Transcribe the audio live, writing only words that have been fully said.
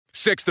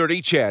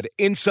6:30 CHED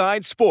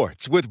Inside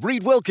Sports with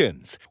Reed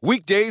Wilkins.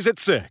 Weekdays at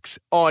 6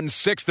 on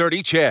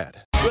 6:30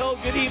 CHED. Well,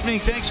 good evening.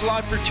 Thanks a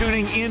lot for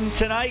tuning in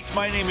tonight.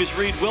 My name is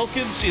Reed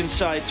Wilkins,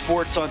 Inside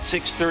Sports on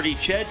 6:30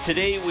 CHED.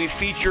 Today we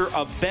feature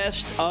a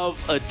best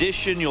of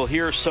edition. You'll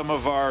hear some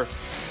of our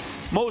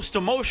most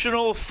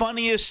emotional,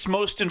 funniest,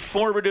 most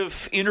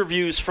informative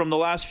interviews from the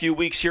last few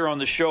weeks here on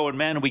the show. And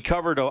man, we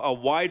covered a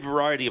wide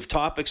variety of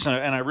topics, and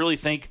I really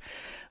think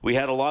we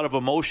had a lot of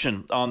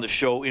emotion on the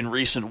show in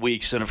recent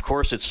weeks. And of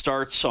course, it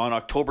starts on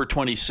October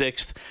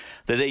 26th,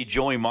 the day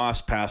Joey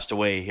Moss passed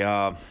away.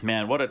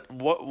 Man, what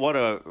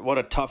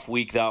a tough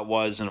week that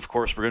was. And of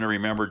course, we're going to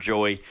remember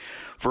Joey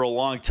for a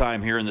long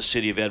time here in the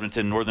city of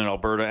Edmonton, northern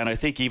Alberta, and I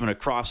think even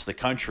across the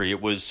country.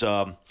 It was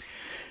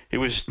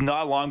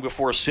not long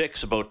before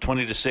 6, about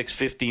 20 to 6,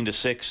 15 to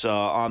 6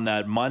 on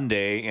that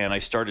Monday, and I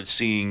started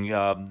seeing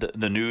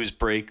the news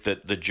break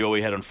that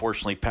Joey had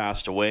unfortunately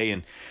passed away.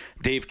 And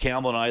Dave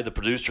Campbell and I, the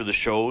producer of the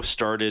show,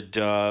 started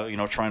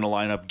trying to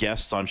line up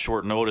guests on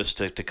short notice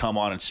to come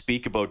on and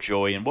speak about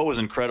Joey. And what was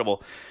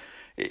incredible,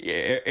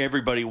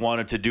 everybody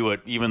wanted to do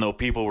it, even though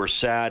people were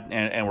sad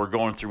and were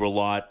going through a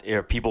lot.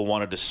 People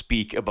wanted to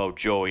speak about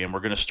Joey, and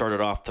we're going to start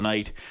it off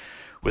tonight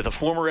with a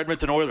former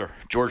Edmonton Oiler,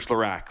 Georges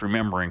Laraque,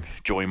 remembering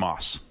Joey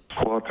Moss.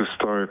 Well, to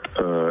start,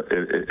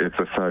 it's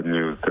a sad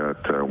news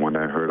that when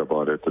I heard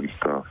about it and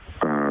stuff,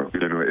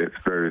 it's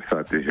very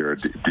sad to hear.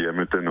 The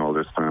Edmonton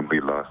Oilers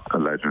family lost a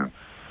legend.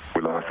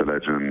 We lost a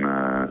legend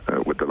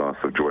with the loss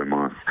of Joey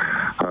Moss.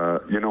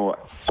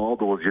 All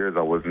those years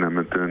I was in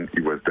Edmonton,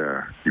 he was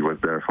there. He was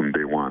there from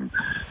day one.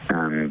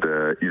 And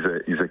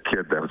he's a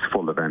kid that was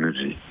full of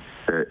energy.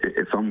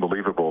 It's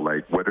unbelievable.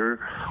 Like, whether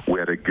we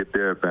had a good day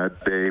or a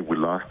bad day, we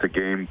lost the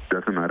game,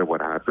 doesn't matter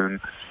what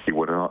happened. He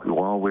was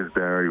always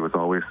there. He was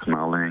always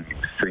smiling,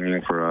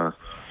 singing for us.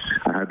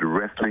 I had a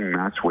wrestling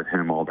match with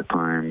him all the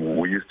time.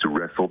 We used to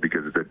wrestle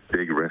because he's a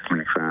big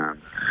wrestling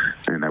fan.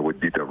 And I would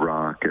beat The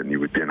Rock, and he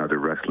would be another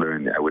wrestler,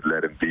 and I would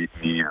let him beat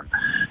me. And,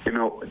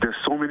 there's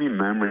so many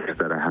memories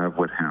that I have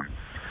with him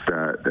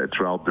that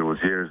throughout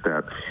those years,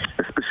 that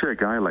especially a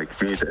guy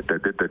like me that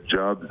did the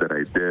job that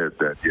I did,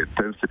 that the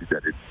intensity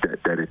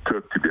that it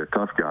took to be a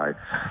tough guy,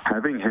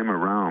 having him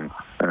around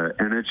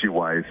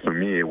energy-wise, for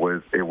me, it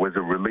was a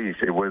relief.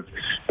 It was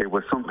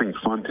something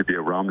fun to be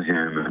around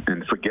him,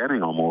 and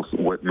forgetting almost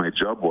what my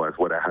job was,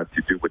 what I had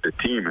to do with the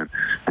team,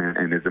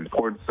 and his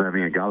importance of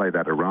having a guy like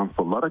that around.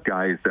 For a lot of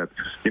guys that,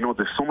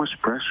 there's so much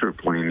pressure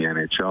playing the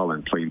NHL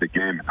and playing the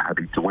game and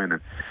having to win.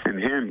 And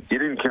him, he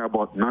didn't care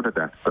about none of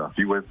that stuff.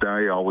 He was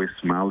there, always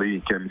smiley.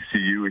 He came to see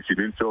you. If you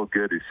didn't feel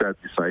good, he sat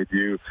beside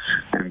you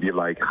and be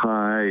like,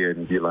 hi,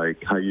 and be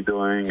like, how you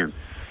doing? And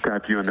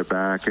tap you on the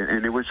back.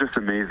 And it was just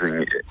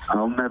amazing.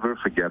 I'll never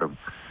forget him.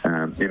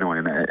 And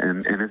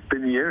it's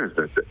been years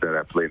that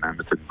I played in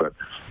Edmonton, but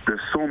there's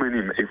so many.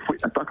 If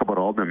I talk about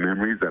all the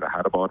memories that I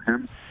had about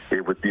him,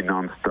 it would be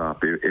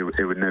nonstop.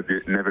 It would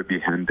never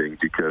be ending,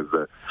 because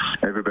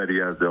everybody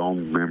has their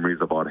own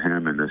memories about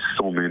him, and there's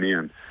so many.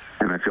 And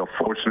I feel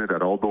fortunate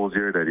that all those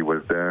years that he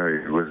was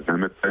there, he was in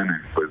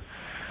Edmonton,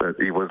 and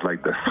he was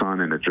like the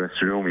son in the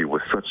dressing room. He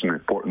was such an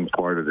important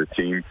part of the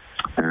team,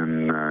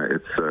 and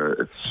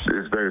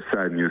it's very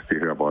sad news to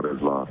hear about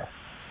his loss.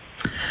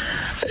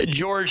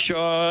 George,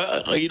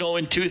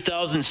 in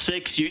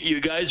 2006,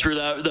 you guys were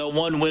that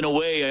one win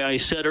away. I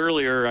said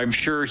earlier, I'm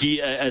sure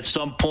at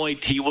some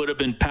point he would have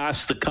been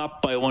passed the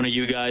cup by one of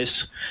you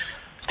guys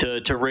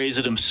to raise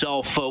it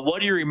himself.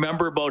 What do you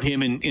remember about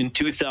him in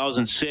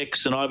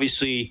 2006? And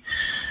obviously,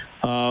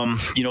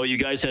 you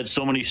guys had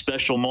so many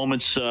special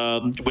moments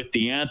with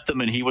the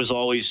anthem, and he was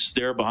always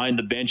there behind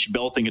the bench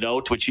belting it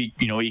out, which he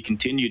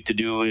continued to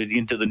do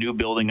into the new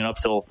building and up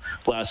till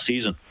last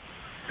season.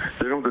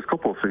 There's a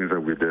couple of things that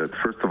we did.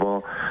 First of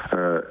all,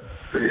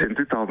 in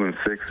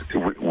 2006,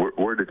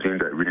 we're the team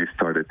that really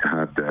started to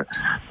have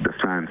the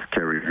fans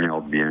carrying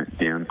out the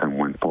anthem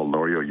when Paul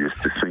Lorio used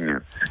to sing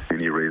it, and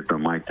he raised the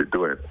mic to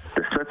do it.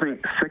 The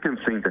second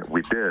thing that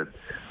we did,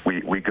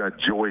 we got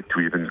Joey to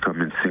even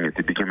come and sing it.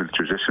 It became a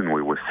tradition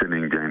where he was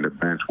sitting behind the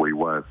bench where he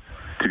was,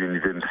 to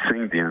even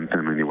sing the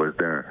anthem, and he was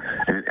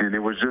there. And it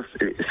was just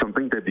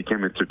something that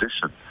became a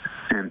tradition.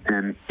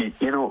 And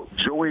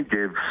Joey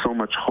gave so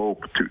much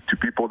hope to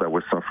people that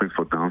were suffering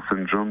from Down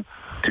syndrome,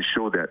 to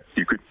show that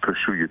you could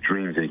pursue your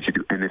dreams and you could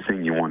do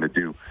anything you want to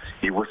do.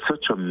 He was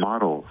such a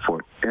model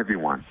for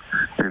everyone,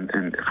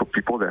 and for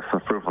people that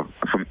suffer from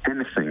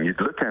anything. You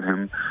look at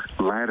him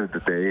light of the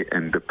day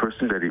and the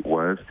person that he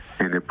was,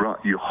 and it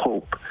brought you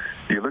hope.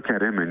 You look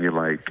at him and you're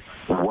like,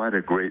 what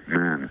a great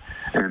man.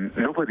 And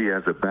nobody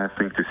has a bad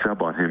thing to say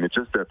about him. It's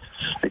just that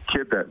a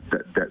kid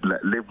that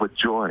lived with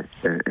joy,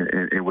 and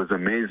it was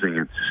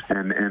amazing.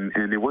 And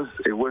it was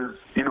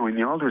in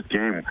the Oilers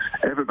game,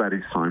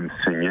 everybody saw him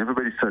sing.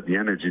 Everybody saw the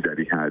energy that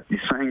he had. He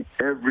sang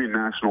every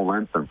national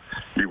anthem.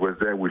 He was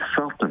there. We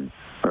felt him.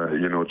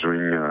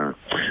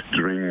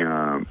 during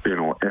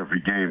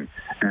every game.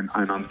 And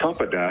on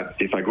top of that,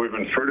 if I go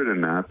even further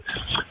than that,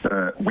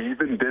 we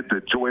even did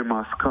the Joey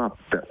Moss Cup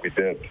that we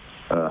did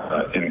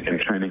in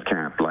training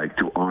camp, like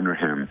to honor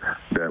him,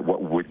 that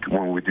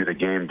when we did a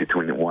game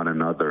between one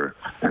another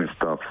and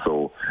stuff.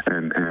 So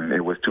and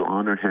it was to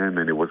honor him,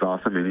 and it was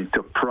awesome. And he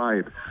took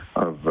pride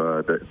of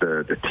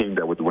the team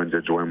that would win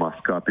the Joey Moss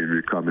Cup. He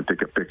would come and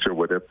take a picture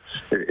with it.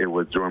 It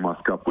was Joey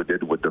Moss Cup we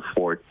did with the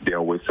four. They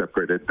always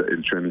separated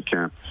in training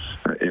camp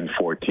in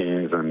 4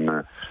 teams,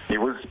 and he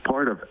was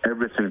part of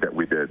everything that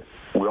we did.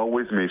 We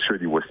always made sure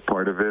he was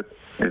part of it,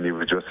 and he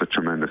was just a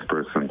tremendous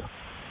person.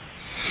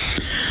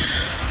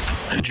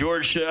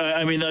 George,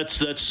 I mean,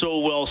 that's so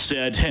well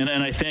said, and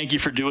I thank you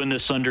for doing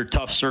this under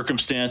tough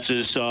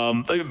circumstances.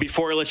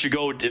 Before I let you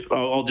go,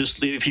 I'll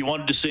just, if you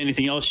wanted to say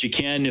anything else, you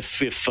can.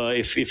 If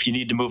you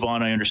need to move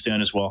on, I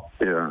understand as well.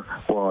 Yeah,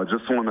 well, I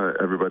just want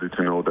everybody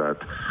to know that,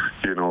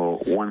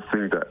 one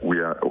thing that we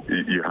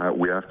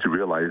have to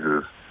realize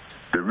is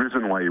the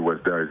reason why he was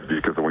there is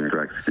because of Wayne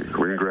Gretzky.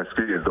 Wayne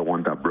Gretzky is the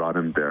one that brought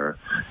him there,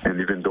 and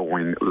even though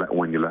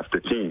when he left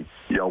the team,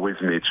 he always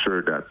made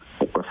sure that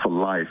for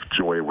life,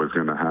 Joey was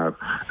going to have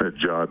a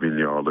job in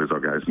the Oilers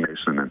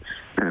organization,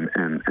 and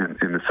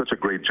it's such a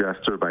great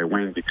gesture by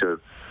Wayne because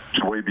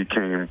Joey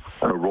became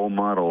a role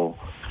model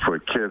for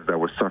kids that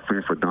were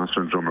suffering from Down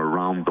syndrome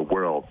around the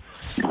world.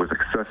 He was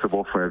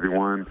accessible for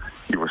everyone.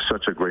 He was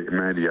such a great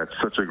man. He had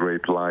such a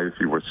great life.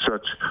 He was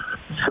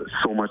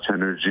so much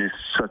energy,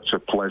 such a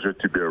pleasure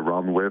to be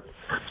around with.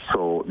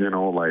 So,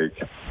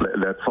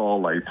 let's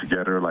all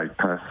together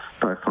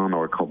pass on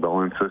our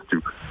condolences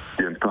to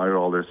the entire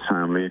Oilers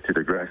family, to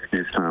the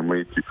Gretzky's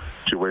family, to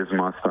Joey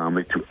Moss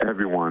family, to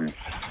everyone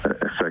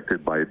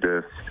affected by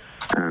this.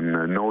 And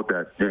know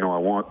that, I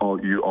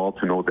want you all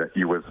to know that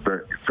he was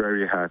very,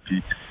 very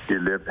happy. He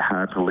lived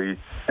happily,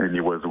 and he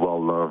was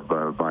well loved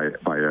by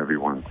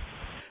everyone.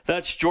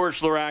 That's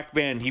Georges Laraque,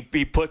 man. He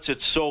puts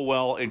it so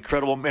well.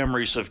 Incredible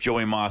memories of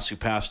Joey Moss, who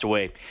passed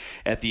away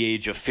at the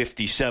age of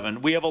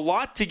 57. We have a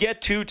lot to get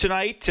to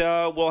tonight.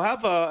 We'll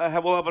have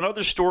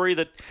another story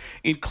that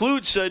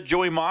includes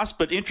Joey Moss,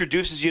 but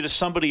introduces you to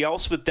somebody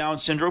else with Down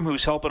syndrome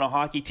who's helping a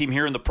hockey team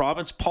here in the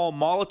province. Paul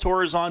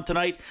Molitor is on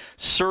tonight.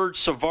 Serge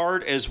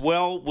Savard as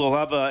well. We'll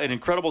have an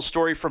incredible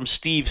story from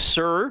Steve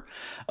Sir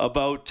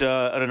about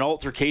an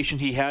altercation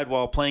he had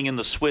while playing in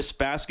the Swiss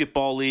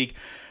Basketball League.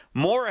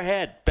 More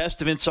ahead.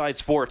 Best of Inside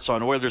Sports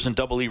on Oilers and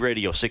Double E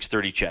Radio,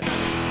 630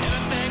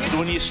 CHED. So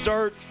when you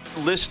start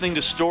listening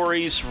to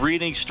stories,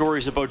 reading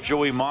stories about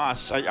Joey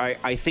Moss,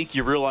 I think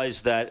you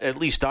realize that, at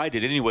least I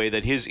did anyway,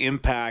 that his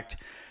impact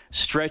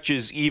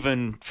stretches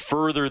even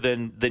further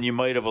than you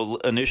might have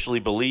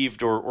initially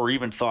believed or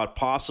even thought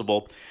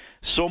possible.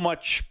 So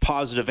much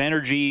positive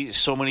energy,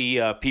 so many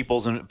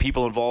people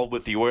involved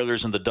with the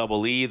Oilers and the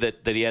Double E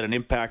that he had an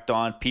impact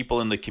on people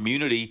in the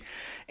community.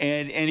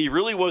 And he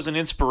really was an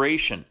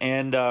inspiration.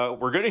 And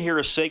we're going to hear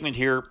a segment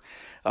here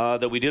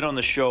that we did on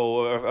the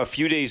show a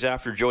few days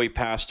after Joey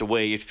passed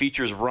away. It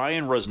features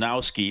Ryan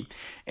Roznowsky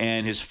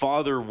and his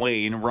father,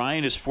 Wayne.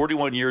 Ryan is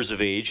 41 years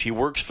of age. He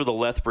works for the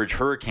Lethbridge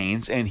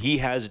Hurricanes, and he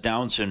has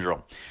Down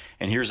syndrome.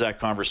 And here's that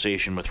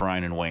conversation with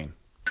Ryan and Wayne.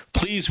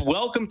 Please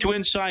welcome to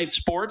Inside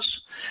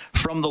Sports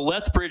from the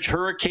Lethbridge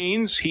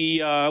Hurricanes.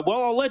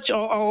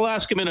 I'll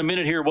ask him in a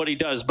minute here what he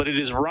does, but it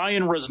is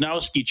Ryan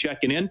Roznowsky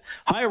checking in.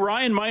 Hi,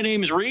 Ryan. My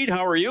name's Reed.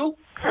 How are you?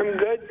 I'm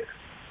good.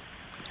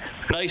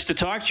 Nice to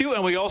talk to you.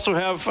 And we also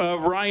have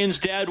Ryan's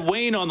dad,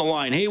 Wayne, on the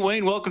line. Hey,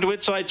 Wayne, welcome to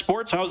Inside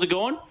Sports. How's it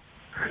going?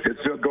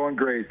 It's going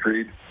great,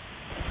 Reed.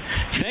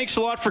 Thanks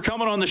a lot for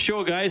coming on the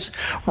show, guys.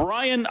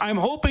 Ryan, I'm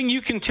hoping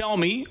you can tell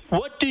me,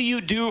 what do you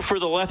do for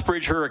the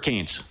Lethbridge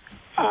Hurricanes?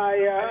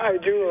 I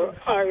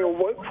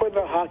work for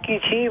the hockey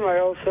team.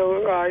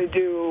 I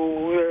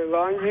do their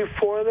laundry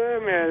for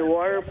them and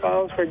water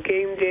bottles for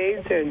game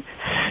days and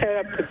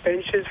set up the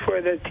benches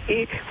for the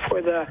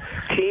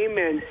team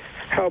and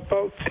help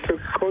out the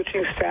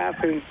coaching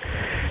staff and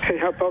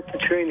help out the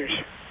trainers.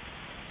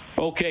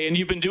 Okay, and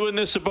you've been doing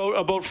this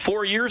about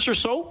 4 years or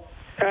so?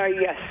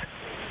 Yes.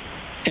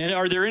 And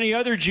are there any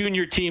other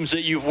junior teams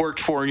that you've worked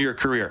for in your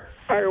career?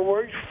 I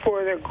worked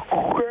for the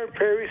Grand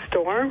Prairie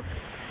Storm.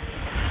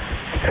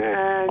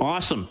 And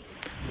awesome.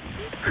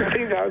 I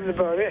think that was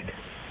about it.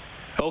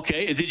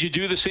 Okay. Did you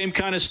do the same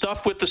kind of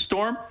stuff with the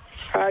Storm?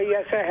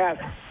 Yes, I have.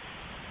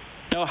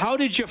 Now, how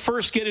did you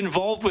first get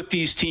involved with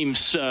these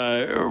teams,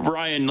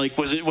 Ryan?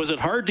 Was it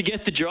hard to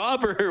get the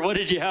job, or what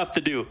did you have to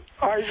do?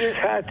 I just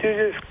had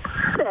to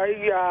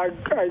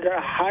I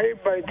got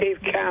hired by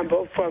Dave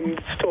Campbell from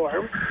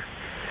Storm,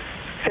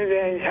 and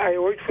then I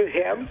worked with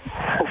him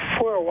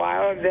for a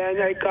while, and then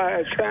I got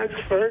a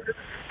transfer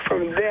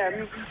from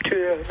them to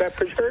the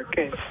Lethbridge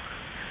Hurricanes.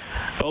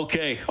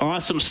 Okay,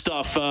 awesome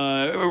stuff.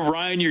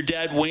 Ryan, your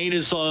dad, Wayne,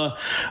 is also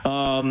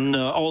on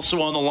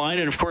the line.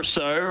 And, of course,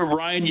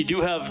 Ryan, you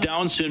do have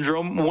Down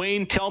syndrome.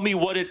 Wayne, tell me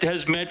what it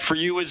has meant for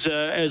you as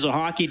a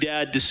hockey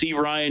dad to see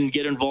Ryan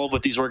get involved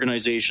with these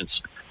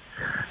organizations.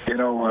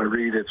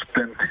 Reed, it's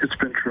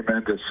been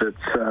tremendous. It's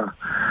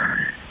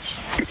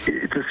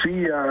to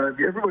see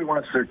everybody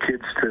wants their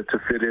kids to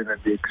fit in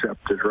and be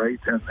accepted, right?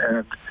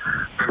 And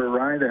for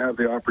Ryan to have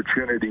the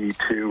opportunity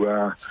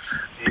to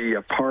be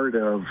a part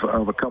of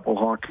a couple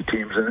hockey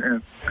teams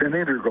and an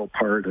integral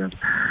part, and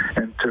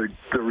to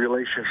the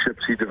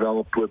relationships he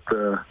developed with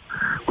the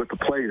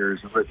players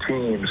and the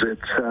teams,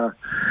 it's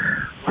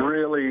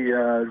really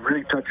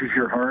touches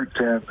your heart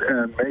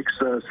and makes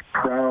us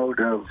proud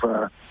of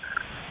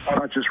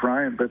not just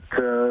Ryan, but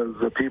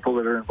the people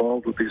that are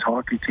involved with these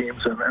hockey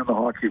teams and the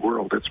hockey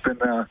world. It's been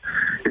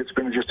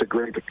just a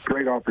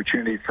great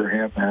opportunity for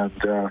him, and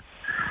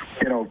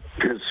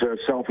his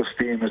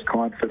self-esteem, his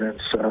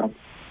confidence,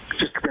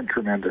 just been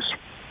tremendous.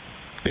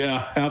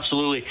 Yeah,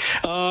 absolutely.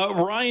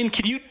 Ryan,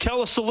 can you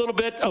tell us a little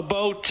bit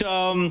about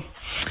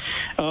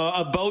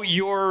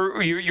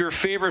your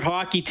favorite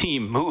hockey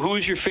team? Who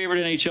is your favorite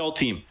NHL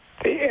team?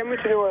 The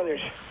Edmonton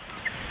Oilers.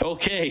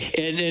 Okay,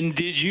 and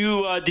did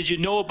you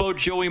know about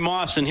Joey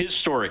Moss and his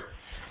story?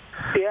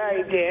 Yeah,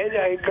 I did.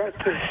 I got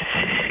to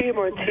see him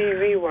on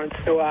TV once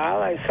in a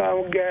while. I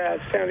saw him get a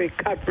Stanley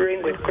Cup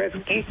ring with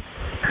Gretzky,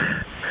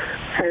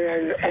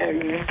 and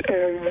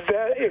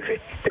that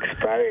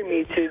inspired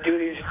me to do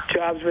these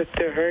jobs with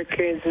the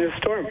Hurricanes and the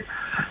Storm.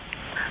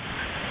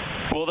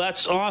 Well,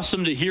 that's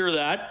awesome to hear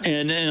that,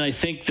 and I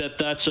think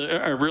that's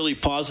a really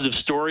positive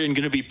story and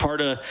going to be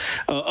part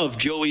of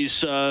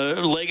Joey's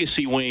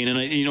legacy, Wayne.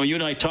 And you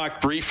and I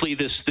talked briefly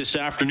this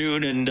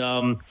afternoon, and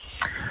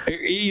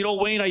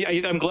Wayne,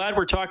 I'm glad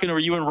we're talking to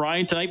you and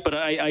Ryan tonight, but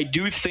I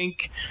do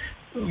think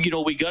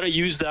we got to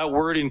use that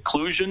word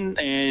inclusion,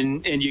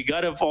 and you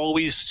got to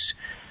always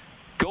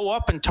go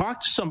up and talk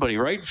to somebody,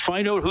 right?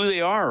 Find out who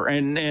they are,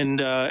 and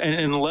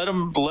let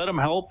them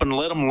help and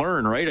let them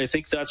learn, right? I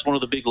think that's one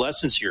of the big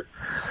lessons here.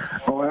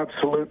 Oh,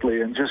 absolutely,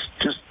 and just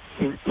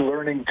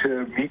learning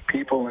to meet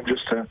people and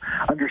just to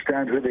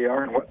understand who they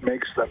are and what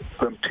makes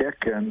them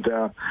tick. And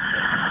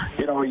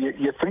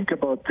you think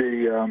about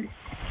the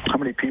how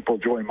many people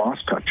Joey Moss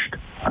touched,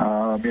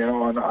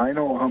 and I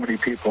know how many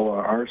people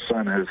our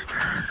son has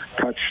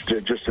touched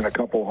just in a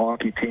couple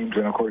hockey teams.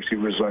 And of course,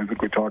 I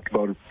think we talked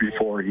about it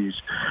before, he's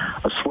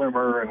a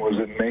swimmer and was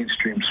in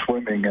mainstream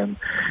swimming,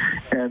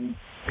 and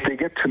they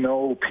get to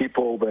know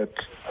people that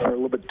are a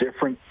little bit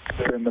different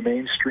than the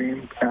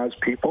mainstream as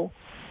people.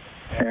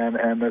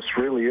 And this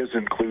really is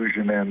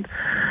inclusion, and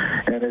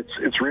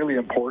it's really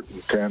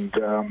important,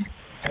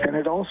 and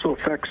it also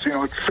affects,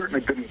 it's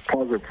certainly been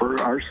positive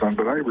for our son,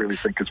 but I really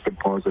think it's been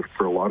positive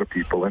for a lot of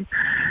people. And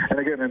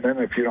again, and then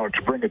if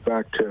to bring it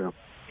back to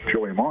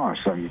Joey Moss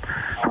and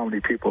how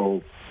many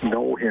people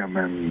know him,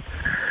 and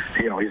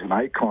he's an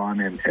icon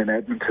in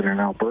Edmonton and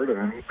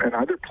Alberta and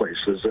other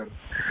places, and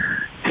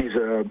he's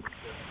a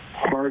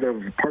part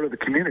of the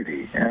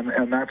community,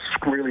 and that's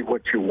really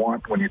what you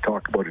want when you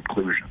talk about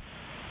inclusion.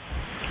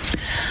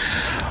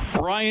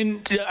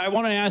 Ryan, I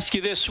want to ask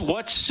you this: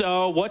 what's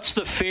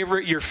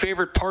your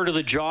favorite part of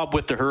the job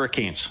with the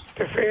Hurricanes?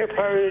 The favorite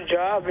part of the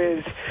job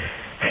is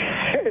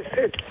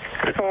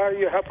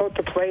you help out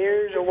the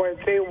players or what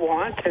they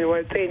want and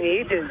what they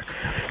need, and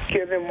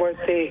give them what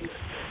they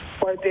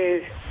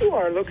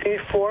are looking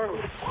for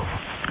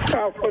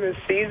the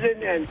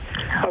season and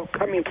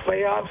upcoming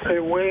playoffs,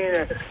 and winning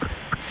a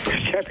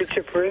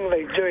championship ring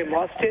like Joey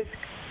Moss did.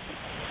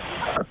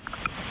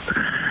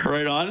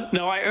 Right on.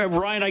 Now,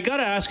 Ryan, I got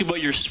to ask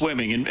about your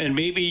swimming, and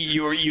maybe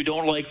you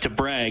don't like to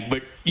brag,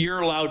 but you're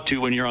allowed to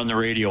when you're on the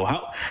radio.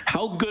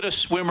 How good a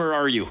swimmer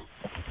are you?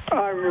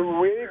 I'm a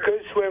really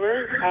good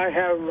swimmer. I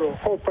have a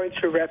whole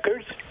bunch of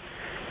records.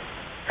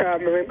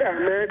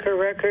 American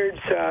records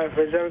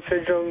for Down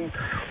syndrome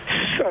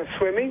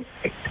swimming,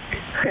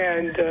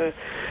 and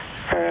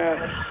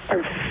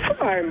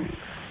I'm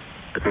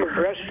a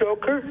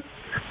breaststroker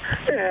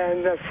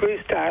and a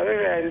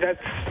freestyler, and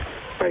that's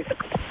my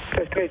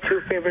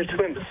two favorite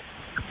swims.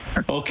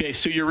 Okay,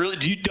 so you're really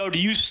do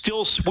you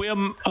still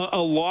swim a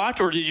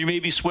lot, or did you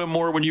maybe swim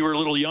more when you were a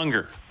little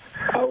younger?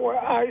 Oh,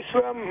 I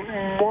swam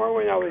more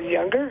when I was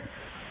younger.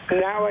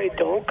 Now I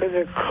don't because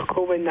of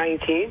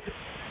COVID-19.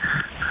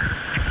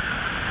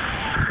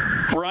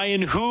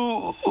 Ryan,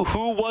 who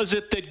was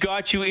it that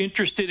got you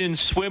interested in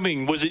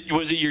swimming? Was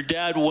it your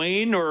dad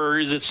Wayne, or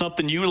is it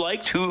something you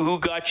liked? Who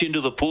got you into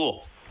the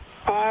pool?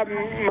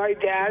 My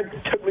dad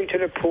took me to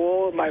the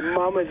pool, my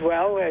mom as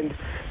well, and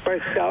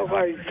myself.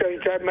 I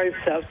tried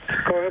myself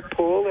to go to the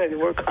pool and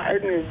work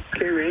hard and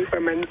get ready for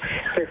my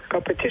next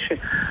competition.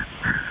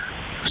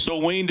 So,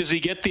 Wayne, does he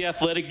get the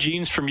athletic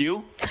genes from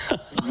you?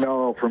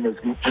 No, from his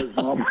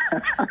mom.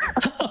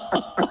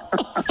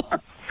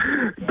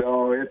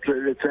 No,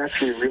 it's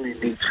actually a really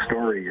neat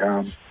story.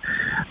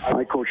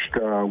 I coached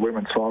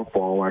women's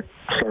softball. I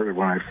started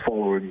when I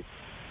followed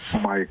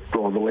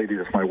the lady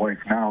that's my wife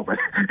now, but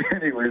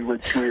anyways,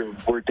 when we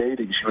were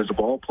dating, she was a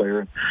ball player,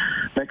 and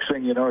next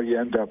thing you know, you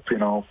end up,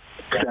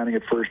 standing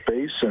at first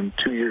base, and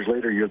 2 years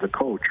later, you're the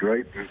coach,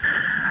 right? And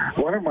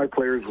one of my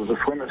players was a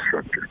swim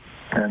instructor,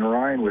 and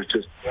Ryan was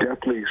just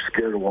deathly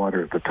scared of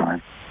water at the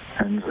time.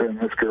 And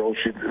this girl,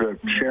 she's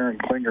Sharon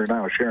Klinger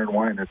now, Sharon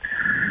Wine at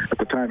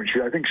the time, and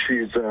I think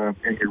she's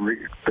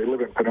they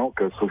live in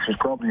Panoka, so she's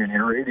probably in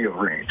your radio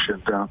range.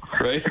 And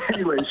right.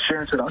 Anyways,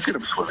 Sharon said, "I'll get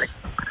him swimming."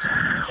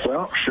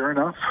 Well, sure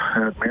enough,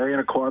 at Marion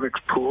Aquatics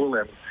Pool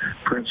in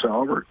Prince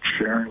Albert,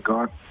 Sharon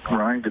got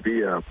Ryan to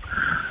be a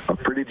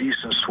pretty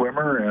decent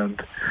swimmer,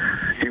 and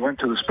he went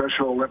to the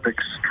Special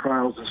Olympics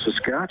trials in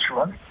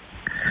Saskatchewan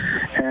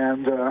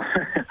and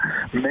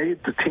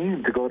made the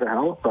team to go to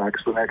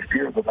Halifax the next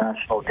year at the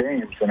National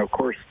Games. And of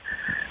course,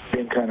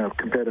 being kind of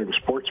competitive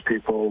sports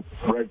people,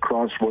 Red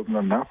Cross wasn't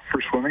enough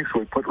for swimming, so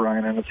we put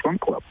Ryan in a swim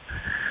club.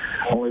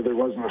 Only there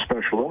wasn't a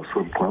Special O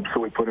swim club, so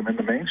we put him in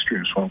the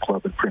mainstream swim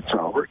club in Prince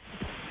Albert.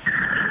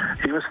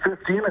 He was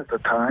 15 at the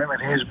time,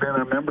 and he's been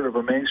a member of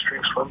a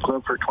mainstream swim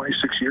club for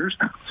 26 years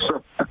now.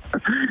 So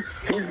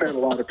he's met a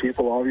lot of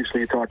people.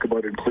 Obviously, you talk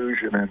about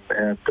inclusion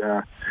and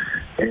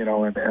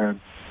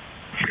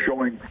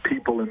showing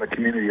people in the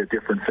community a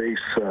different face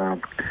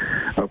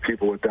of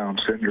people with Down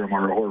syndrome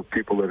or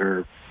people that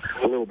are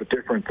a little bit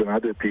different than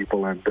other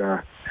people. And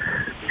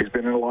he's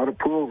been in a lot of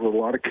pools with a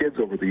lot of kids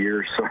over the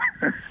years. So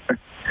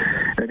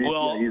and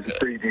he's a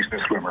pretty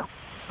decent swimmer.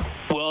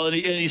 Well, and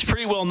he's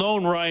pretty well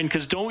known, Ryan,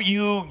 because don't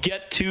you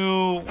get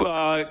to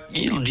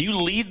do you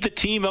lead the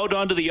team out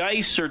onto the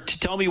ice, or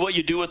tell me what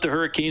you do with the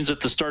Hurricanes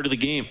at the start of the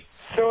game?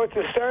 So at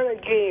the start of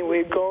the game,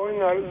 we go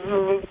in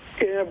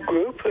a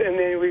group, and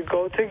then we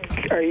go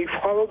I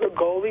follow the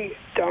goalie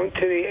down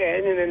to the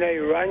end, and then I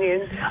run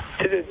in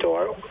to the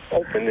door,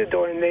 open the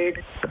door, and they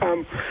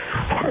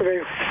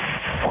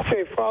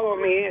follow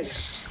me in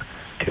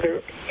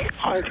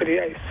onto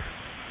the ice.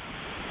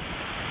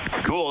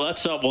 Cool. That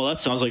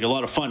sounds like a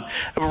lot of fun.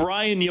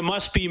 Ryan, you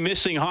must be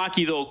missing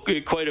hockey, though,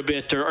 quite a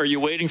bit. Are you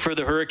waiting for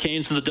the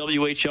Hurricanes and the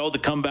WHL to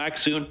come back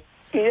soon?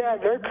 Yeah,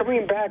 they're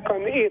coming back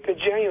on the 8th of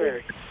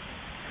January.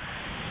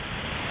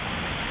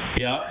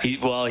 Yeah,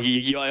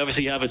 you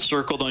obviously have it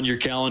circled on your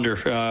calendar.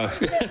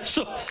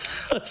 So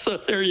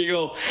there you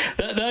go.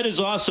 That is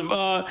awesome.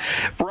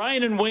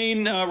 Ryan and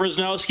Wayne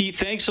Roznowsky,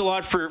 thanks a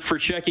lot for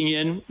checking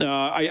in.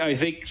 I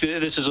think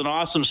this is an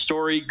awesome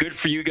story. Good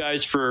for you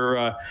guys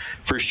for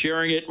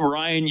sharing it.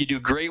 Ryan, you do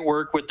great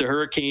work with the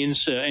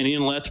Hurricanes and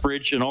in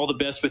Lethbridge, and all the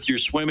best with your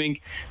swimming.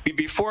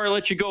 Before I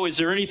let you go, is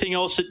there anything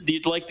else that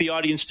you'd like the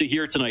audience to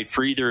hear tonight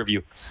for either of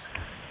you?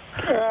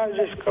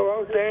 Just go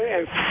out there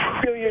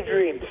and feel your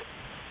dreams.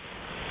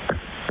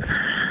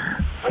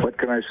 What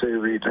can I say,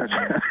 Reed?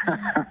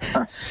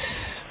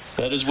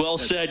 That is well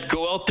said.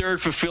 Go out there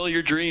and fulfill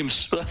your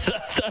dreams.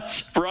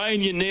 That's Ryan,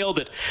 you nailed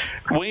it.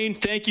 Wayne,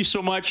 thank you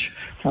so much.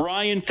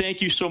 Ryan,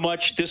 thank you so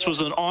much. This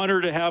was an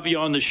honor to have you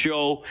on the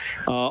show.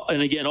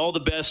 And again, all the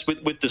best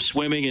with the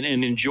swimming,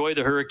 and enjoy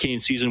the hurricane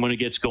season when it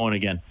gets going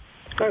again.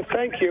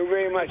 Thank you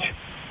very much.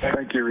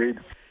 Thank you, Reed.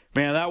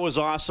 Man, that was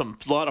awesome.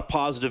 A lot of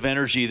positive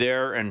energy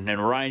there, and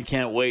Ryan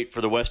can't wait for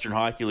the Western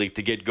Hockey League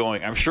to get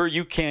going. I'm sure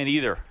you can't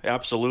either.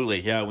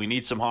 Absolutely. Yeah, we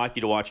need some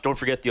hockey to watch. Don't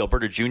forget the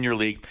Alberta Junior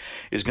League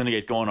is going to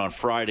get going on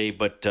Friday,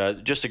 but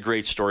just a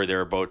great story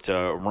there about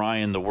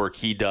Ryan, the work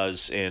he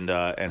does, and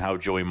how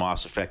Joey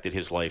Moss affected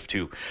his life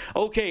too.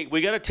 Okay,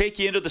 we got to take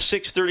you into the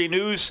 6:30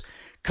 news.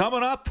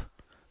 Coming up,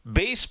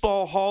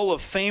 Baseball Hall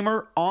of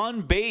Famer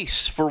on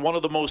base for one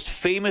of the most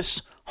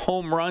famous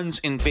home runs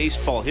in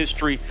baseball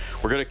history.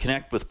 We're going to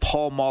connect with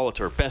Paul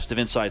Molitor, best of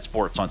Inside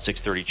Sports on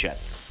 6:30 Ched.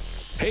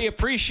 Hey,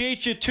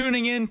 appreciate you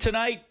tuning in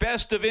tonight.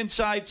 Best of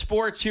Inside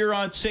Sports here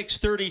on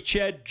 6:30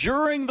 Ched.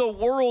 During the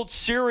World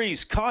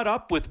Series, caught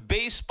up with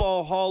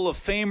Baseball Hall of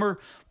Famer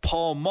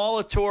Paul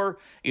Molitor,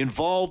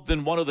 involved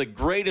in one of the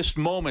greatest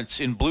moments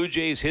in Blue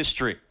Jays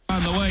history.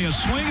 On the way, a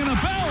swing and a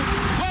belt.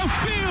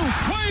 Left field,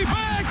 way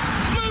back.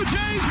 Blue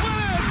Jays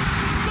win it.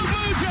 The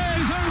Blue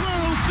Jays are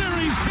World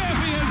Series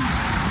champions.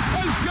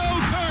 As Joe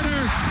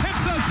Carter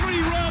hits a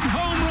 3-run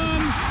home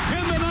run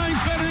in the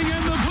 9th inning,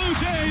 and the Blue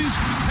Jays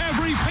have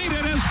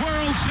repeated as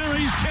World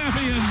Series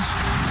champions.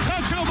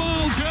 Touch 'em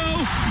all, Joe.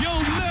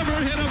 You'll never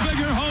hit a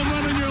bigger home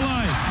run in your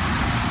life.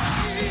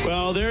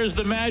 Well, there's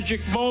the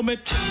magic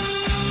moment.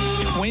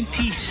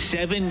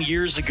 27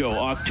 years ago,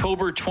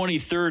 October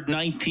 23rd,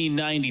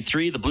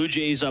 1993, the Blue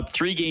Jays up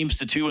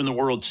 3-2 in the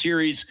World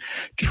Series,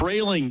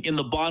 trailing in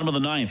the bottom of the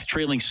 9th,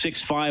 trailing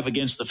 6-5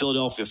 against the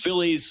Philadelphia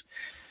Phillies.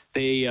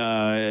 They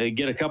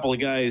get a couple of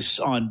guys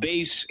on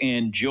base,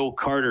 and Joe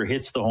Carter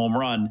hits the home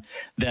run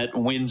that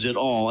wins it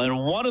all.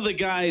 And one of the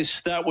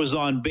guys that was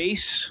on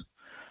base,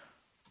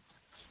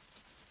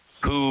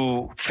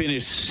 who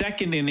finished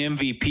second in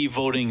MVP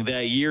voting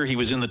that year. He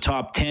was in the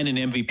top 10 in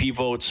MVP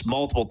votes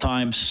multiple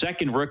times.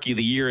 Second Rookie of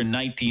the Year in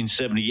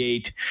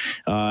 1978.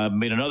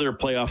 Made another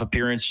playoff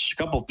appearance, a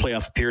couple of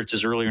playoff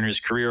appearances earlier in his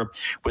career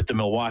with the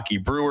Milwaukee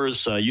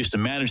Brewers. Used to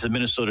manage the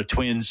Minnesota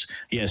Twins.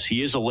 Yes,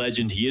 he is a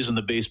legend. He is in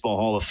the Baseball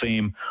Hall of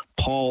Fame.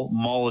 Paul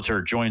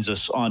Molitor joins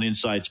us on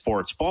Inside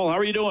Sports. Paul, how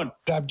are you doing?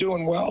 I'm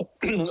doing well.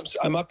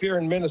 I'm up here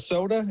in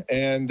Minnesota,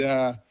 and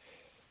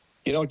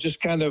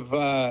just kind of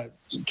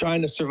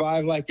trying to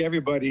survive like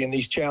everybody in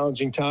these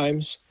challenging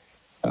times.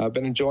 I've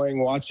been enjoying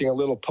watching a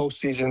little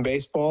postseason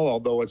baseball,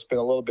 although it's been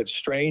a little bit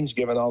strange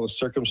given all the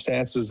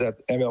circumstances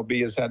that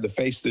MLB has had to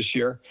face this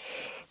year.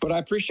 But I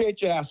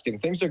appreciate you asking.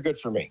 Things are good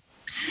for me.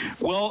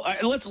 Well,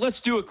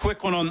 let's do a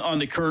quick one on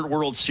the current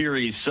World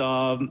Series.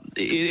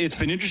 It's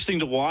been interesting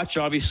to watch.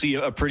 Obviously,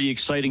 a pretty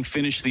exciting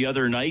finish the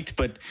other night.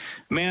 But,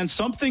 man,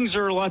 some things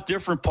are a lot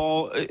different,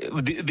 Paul.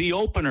 The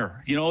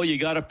opener, you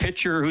got a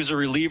pitcher who's a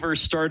reliever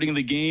starting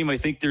the game. I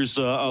think there's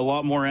a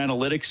lot more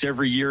analytics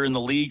every year in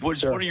the league.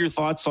 What are your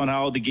thoughts on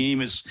how the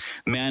game is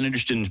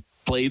managed and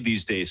played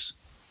these days?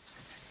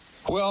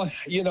 Well,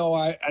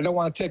 I don't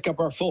want to take up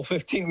our full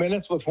 15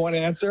 minutes with one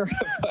answer,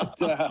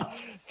 but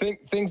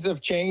things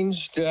have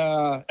changed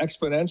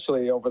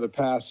exponentially over the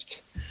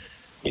past,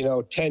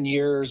 10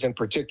 years in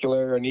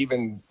particular, and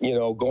even,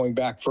 going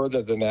back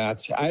further than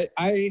that.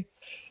 I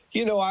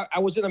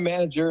was in a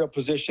managerial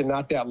position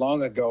not that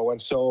long ago, and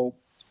so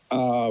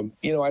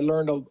I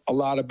learned a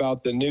lot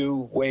about the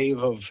new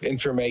wave of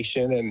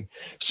information, and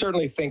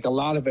certainly think a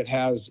lot of it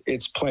has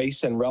its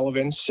place and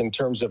relevance in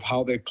terms of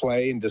how they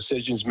play and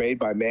decisions made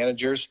by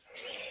managers.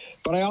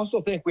 But I also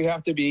think we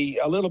have to be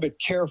a little bit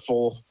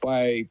careful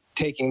by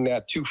taking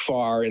that too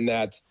far, in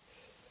that,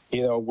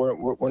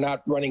 we're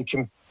not running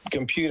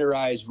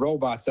computerized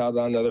robots out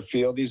on the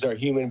field. These are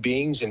human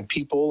beings and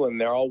people,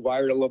 and they're all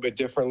wired a little bit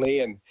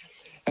differently. And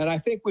I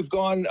think we've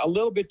gone a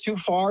little bit too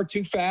far,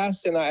 too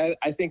fast, and I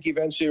think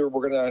eventually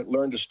we're going to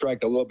learn to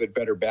strike a little bit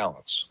better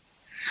balance.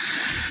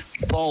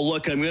 Paul,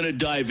 look, I'm going to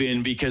dive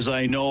in because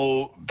I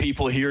know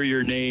people hear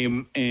your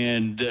name,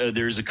 and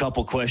there's a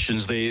couple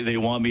questions they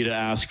want me to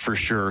ask for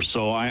sure.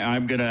 So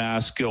I'm going to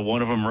ask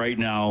one of them right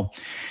now.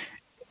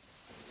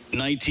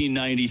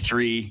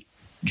 1993.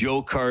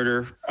 Joe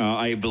Carter,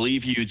 I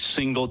believe you'd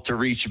singled to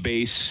reach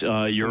base.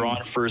 You're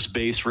on first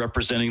base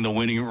representing the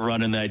winning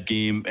run in that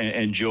game,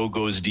 and Joe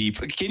goes deep.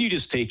 Can you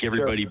just take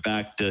everybody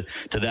back to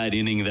that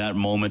inning, that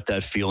moment,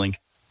 that feeling?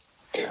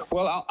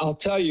 Well, I'll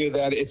tell you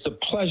that it's a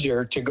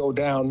pleasure to go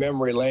down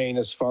memory lane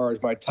as far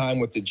as my time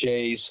with the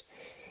Jays,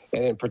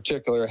 and in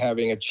particular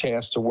having a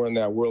chance to win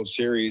that World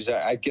Series.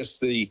 I guess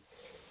the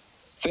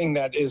thing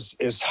that is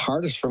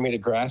hardest for me to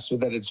grasp is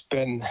that it's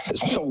been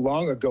so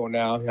long ago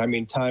now. I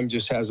mean, time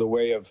just has a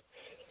way of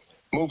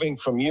moving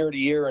from year to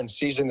year and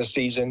season to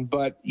season.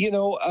 But,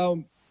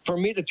 for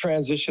me to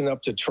transition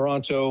up to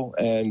Toronto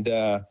and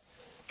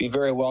be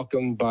very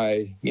welcomed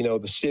by, the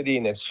city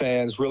and its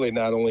fans, really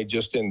not only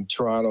just in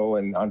Toronto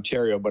and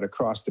Ontario, but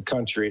across the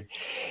country.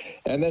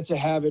 And then to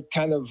have it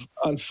kind of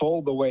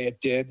unfold the way it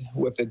did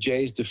with the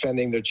Jays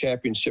defending their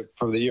championship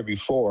for the year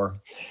before.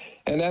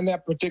 And then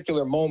that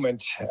particular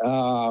moment,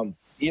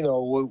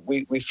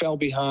 we fell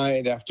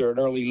behind after an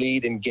early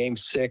lead in Game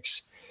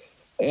 6,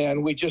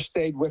 and we just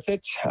stayed with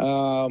it.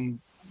 I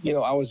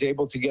was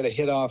able to get a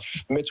hit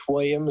off Mitch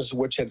Williams,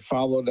 which had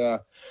followed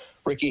a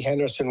Ricky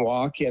Henderson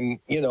walk, and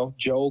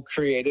Joe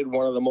created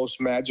one of the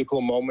most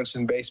magical moments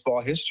in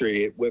baseball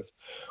history with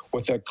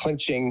a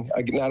clinching,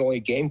 not only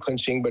game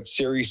clinching but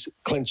series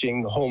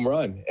clinching home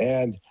run.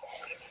 And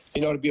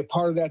to be a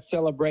part of that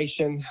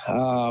celebration,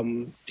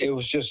 it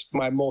was just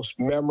my most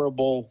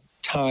memorable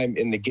time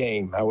in the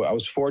game. I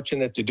was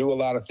fortunate to do a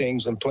lot of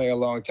things and play a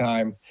long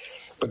time,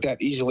 but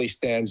that easily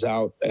stands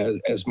out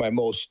as my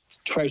most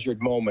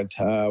treasured moment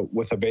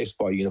with a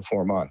baseball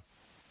uniform on.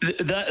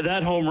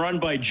 That home run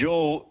by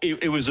Joe,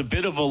 it was a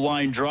bit of a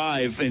line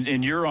drive,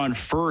 and you're on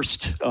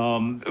first.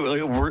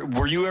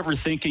 Were you ever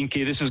thinking,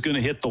 okay, this is going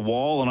to hit the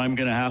wall, and I'm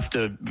going to have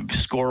to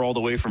score all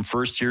the way from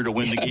first here to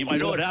win the game? I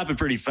know it happened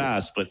pretty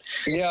fast, but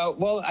yeah,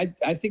 well,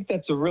 I think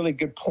that's a really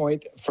good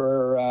point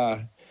for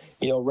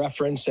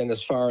reference, and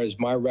as far as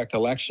my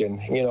recollection,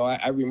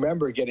 I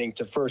remember getting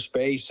to first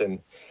base, and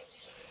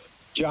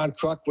John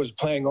Kruk was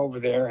playing over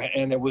there,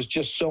 and it was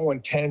just so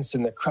intense,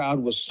 and the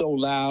crowd was so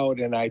loud.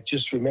 And I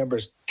just remember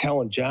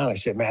telling John, I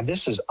said, man,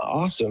 this is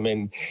awesome.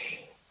 And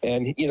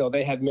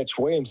they had Mitch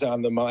Williams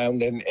on the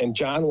mound, and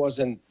John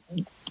wasn't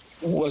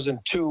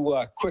too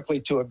quickly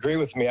to agree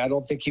with me. I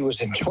don't think he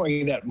was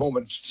enjoying that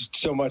moment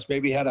so much.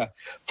 Maybe he had a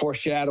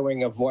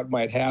foreshadowing of what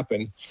might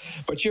happen.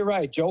 But you're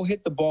right. Joe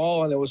hit the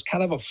ball, and it was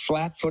kind of a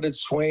flat-footed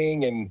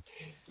swing, and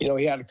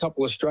he had a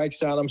couple of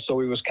strikes on him, so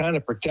he was kind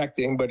of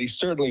protecting, but he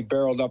certainly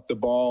barreled up the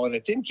ball, and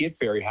it didn't get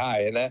very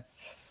high. And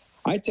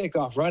I take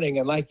off running,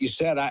 and like you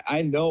said,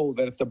 I know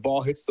that if the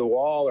ball hits the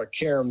wall or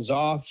caroms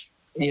off,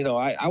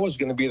 I was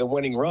going to be the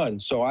winning run.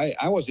 So I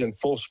was in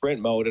full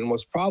sprint mode and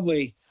was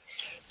probably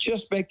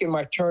just making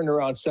my turn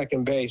around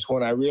second base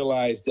when I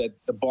realized that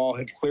the ball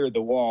had cleared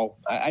the wall.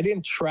 I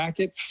didn't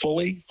track it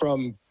fully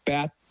from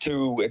bat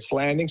to its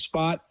landing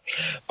spot,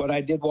 but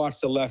I did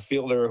watch the left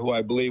fielder, who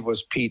I believe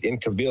was Pete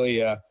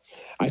Incaviglia.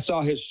 I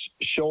saw his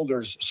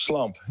shoulders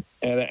slump,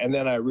 and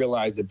then I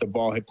realized that the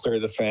ball had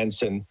cleared the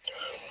fence, and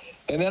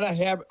then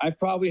I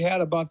probably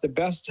had about the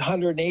best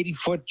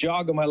 180-foot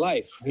jog of my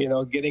life,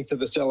 getting to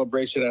the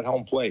celebration at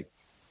home plate.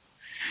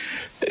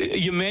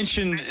 You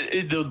mentioned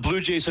the Blue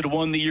Jays had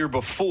won the year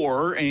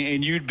before,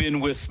 and you'd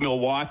been with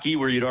Milwaukee,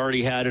 where you'd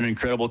already had an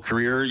incredible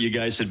career. You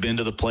guys had been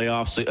to the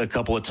playoffs a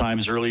couple of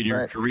times early in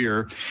your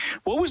career.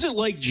 What was it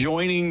like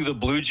joining the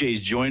Blue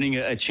Jays, joining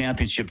a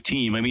championship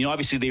team? I mean,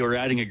 obviously they were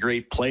adding a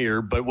great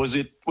player, but was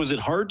it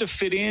hard to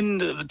fit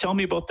in? Tell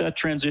me about that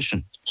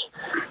transition.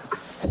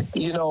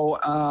 You know,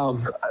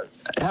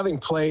 having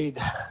played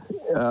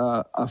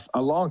a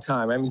long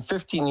time, I mean,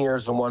 15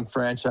 years in one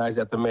franchise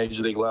at the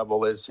major league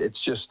level it's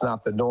just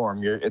not the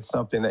norm. It's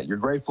something that you're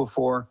grateful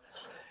for.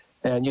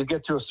 And you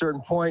get to a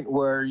certain point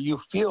where you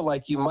feel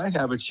like you might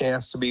have a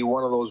chance to be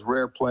one of those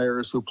rare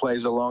players who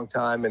plays a long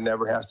time and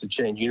never has to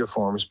change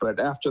uniforms. But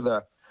after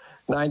the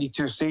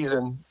 92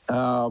 season,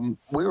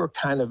 we were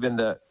kind of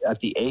at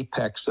the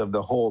apex of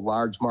the whole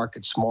large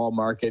market, small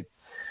market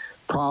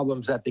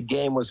problems that the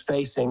game was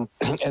facing,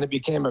 and it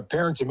became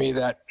apparent to me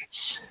that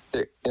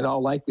in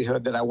all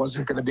likelihood that I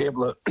wasn't going to be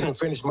able to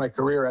finish my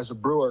career as a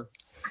Brewer.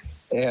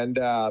 And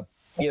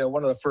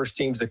one of the first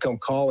teams to come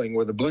calling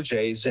were the Blue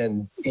Jays,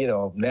 and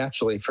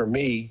naturally for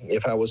me,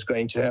 if I was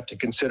going to have to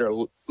consider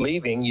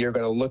leaving, you're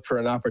going to look for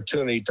an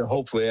opportunity to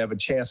hopefully have a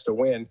chance to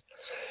win.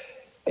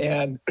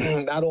 And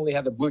not only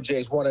have the Blue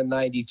Jays won in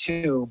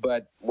 92,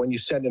 but when you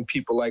send in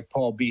people like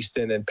Paul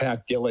Beeston and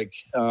Pat Gillick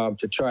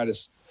to try to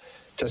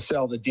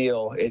sell the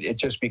deal, it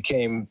just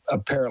became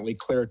apparently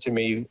clear to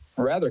me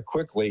rather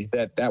quickly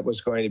that was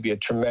going to be a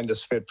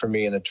tremendous fit for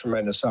me and a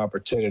tremendous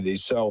opportunity.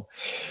 So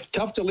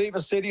tough to leave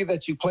a city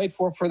that you played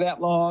for that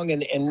long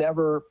and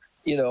never,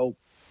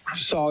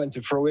 saw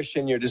into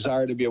fruition your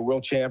desire to be a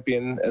world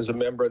champion as a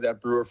member of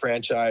that Brewer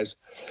franchise.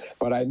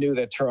 But I knew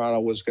that Toronto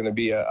was going to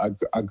be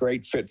a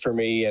great fit for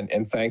me,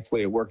 and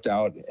thankfully it worked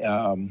out.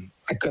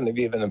 I couldn't have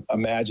even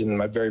imagined in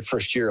my very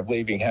first year of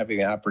leaving having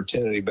the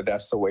opportunity, but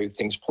that's the way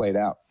things played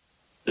out.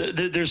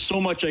 There's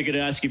so much I could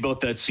ask you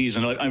about that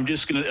season. I'm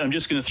just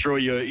gonna throw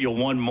you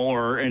one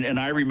more, and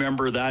I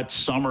remember that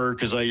summer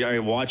because I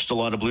watched a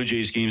lot of Blue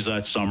Jays games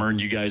that summer,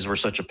 and you guys were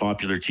such a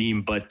popular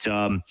team. But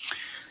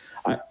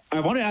I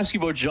want to ask you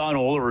about John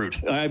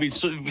Olerud. I mean,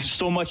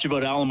 so much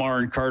about Alomar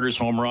and Carter's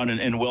home run,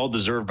 and well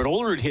deserved. But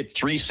Olerud hit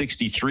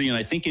 363, and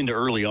I think into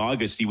early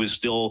August he was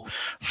still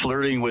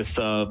flirting with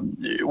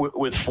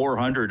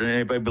 400,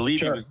 and I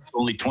believe he was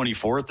only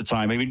 24 at the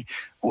time. I mean,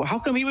 how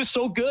come he was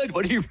so good?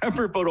 What do you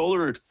remember about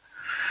Olerud?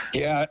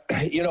 Yeah,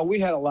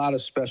 we had a lot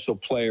of special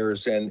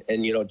players, and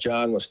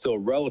John was still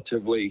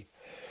relatively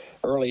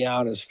early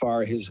on as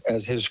far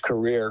as his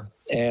career,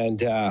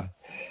 and.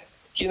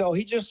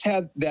 He just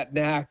had that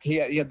knack. He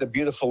had the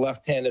beautiful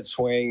left-handed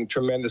swing,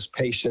 tremendous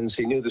patience.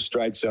 He knew the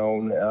strike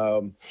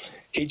zone.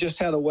 He just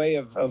had a way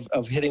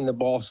of hitting the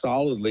ball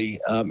solidly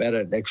at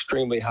an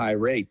extremely high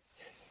rate.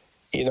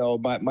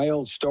 My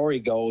old story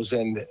goes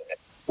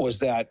was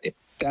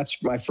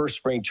that's my first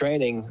spring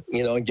training,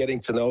 and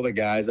getting to know the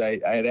guys. I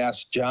had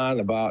asked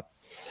John about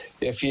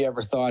if he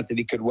ever thought that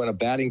he could win a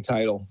batting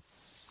title.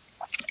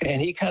 And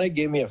he kind of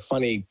gave me a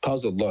funny,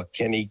 puzzled look.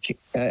 And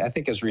I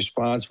think his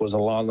response was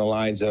along the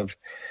lines of,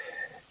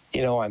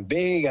 I'm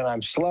big and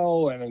I'm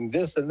slow and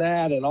this and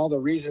that and all the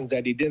reasons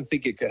that he didn't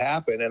think it could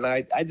happen. And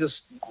I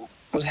just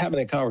was having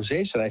a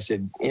conversation. I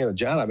said,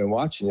 John, I've been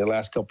watching you the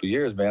last couple of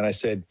years, man. I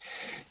said,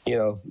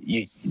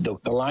 the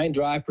line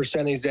drive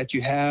percentage that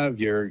you have,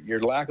 your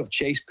lack of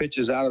chase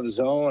pitches out of the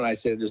zone. I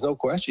said, there's no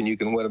question you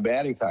can win a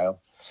batting title.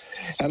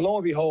 And lo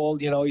and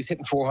behold, he's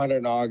hitting 400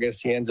 in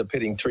August. He ends up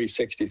hitting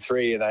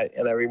 363. And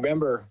I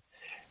remember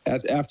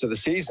after the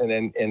season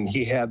and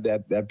he had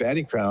that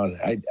batting crown,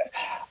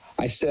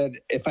 I said,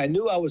 if I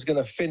knew I was going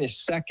to finish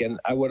second,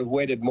 I would have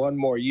waited one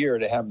more year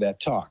to have that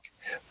talk.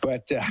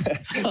 But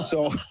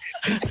so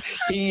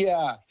he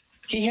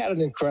had an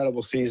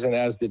incredible season,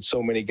 as did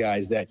so many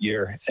guys that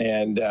year.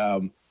 And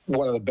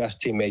one of the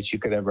best teammates you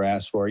could ever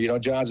ask for.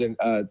 John's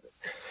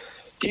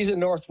he's a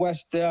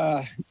Northwest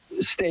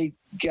state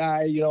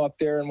guy, up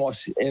there in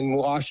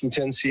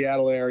Washington,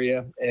 Seattle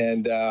area.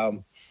 And,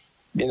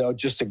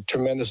 just a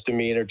tremendous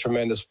demeanor,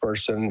 tremendous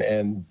person,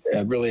 and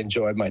I really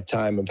enjoyed my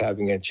time of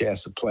having a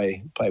chance to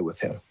play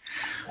with him.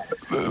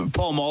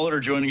 Paul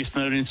Molitor joining us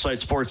tonight on Inside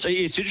Sports.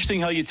 It's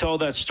interesting how you tell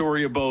that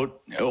story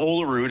about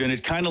Olerud, and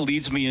it kind of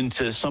leads me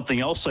into something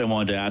else I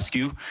wanted to ask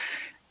you.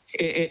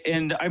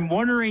 And I'm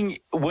wondering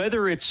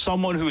whether it's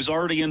someone who's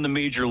already in the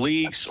major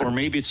leagues, or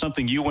maybe it's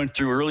something you went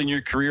through early in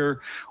your career,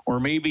 or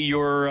maybe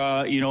you're,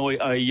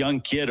 a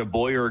young kid, a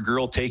boy or a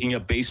girl taking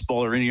up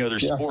baseball or any other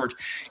sport.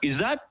 Is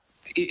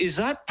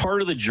that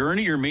part of the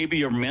journey, or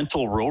maybe a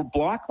mental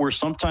roadblock where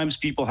sometimes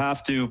people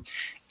have to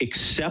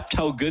accept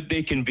how good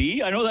they can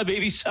be? I know that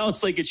maybe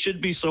sounds like it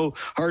should be so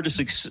hard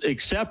to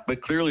accept,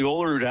 but clearly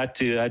Olerud had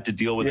to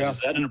deal with it.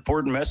 Is that an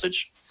important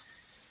message?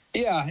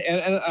 Yeah,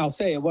 and I'll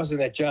say it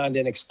wasn't that John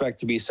didn't expect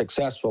to be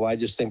successful. I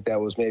just think that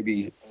was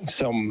maybe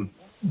some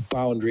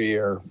boundary,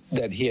 or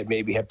that he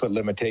had put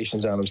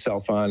limitations on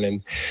himself on,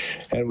 and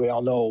we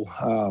all know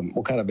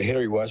what kind of a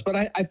hitter he was. But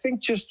I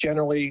think just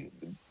generally,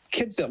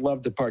 kids that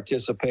love to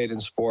participate in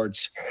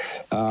sports,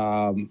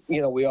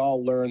 we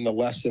all learn the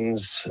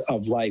lessons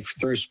of life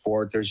through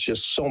sport. There's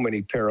just so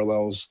many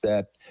parallels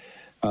that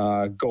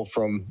go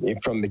from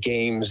the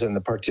games and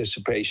the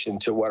participation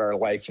to what our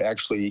life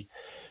actually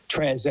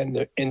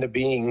transcend into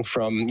being,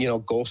 from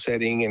goal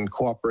setting and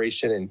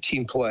cooperation and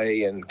team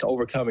play and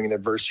overcoming an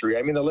adversity.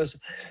 I mean, the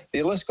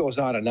list goes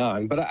on and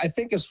on. But I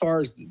think as far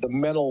as the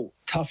mental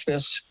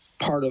toughness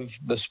part of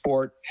the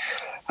sport,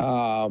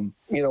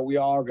 we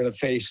all are going to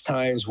face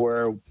times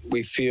where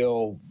we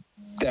feel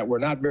that we're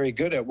not very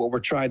good at what we're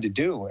trying to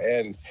do.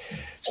 And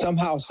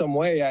somehow, some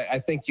way, I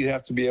think you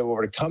have to be able to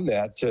overcome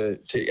that to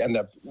end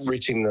up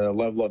reaching the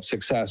level of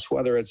success,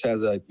 whether it's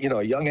as a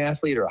young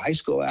athlete or a high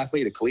school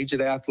athlete, a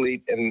collegiate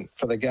athlete. And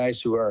for the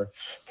guys who are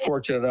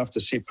fortunate enough to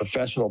see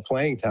professional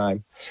playing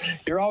time,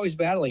 you're always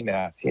battling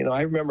that.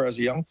 I remember as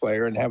a young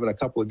player and having a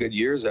couple of good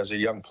years as a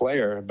young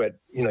player, but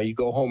you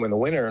go home in the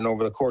winter, and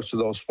over the course of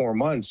those 4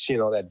 months,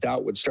 that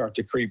doubt would start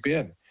to creep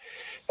in.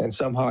 And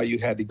somehow you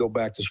had to go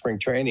back to spring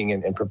training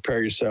and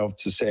prepare yourself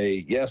to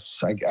say,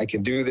 yes, I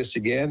can do this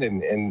again.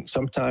 And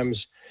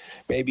sometimes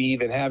maybe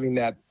even having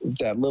that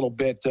little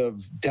bit of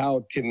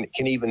doubt can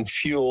even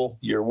fuel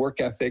your work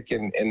ethic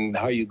and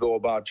how you go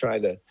about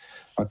trying to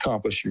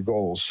accomplish your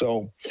goals.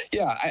 So,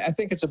 yeah, I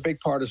think it's a big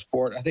part of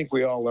sport. I think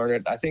we all learn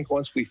it. I think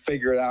once we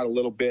figure it out a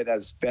little bit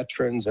as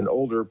veterans and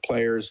older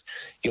players,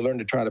 you learn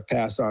to try to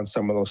pass on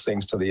some of those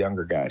things to the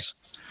younger guys.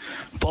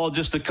 Paul,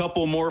 just a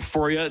couple more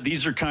for you.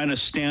 These are kind of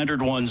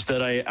standard ones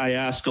that I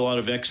ask a lot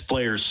of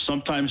ex-players.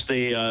 Sometimes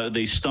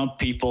they stump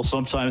people.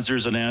 Sometimes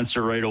there's an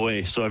answer right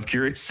away. So I'm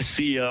curious to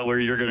see where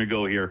you're going to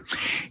go here.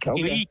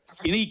 Okay.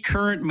 Any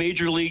current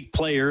major league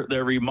player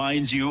that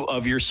reminds you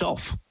of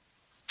yourself?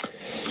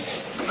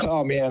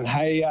 Oh, man.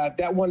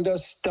 That one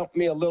does stump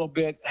me a little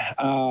bit,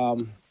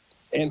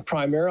 and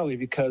primarily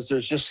because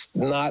there's just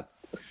not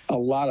a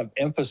lot of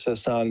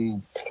emphasis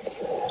on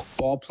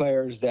ball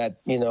players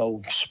that,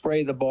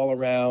 spray the ball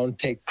around,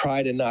 take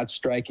pride in not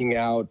striking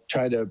out,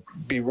 try to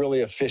be really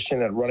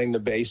efficient at running the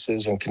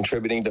bases and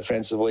contributing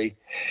defensively.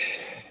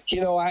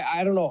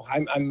 I don't know.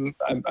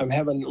 I'm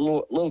having a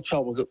little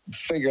trouble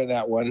figuring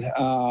that one.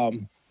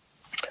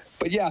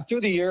 But yeah, through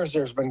the years,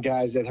 there's been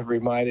guys that have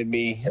reminded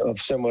me of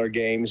similar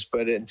games.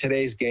 But in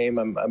today's game,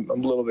 I'm a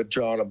little bit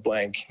drawing a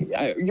blank.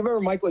 You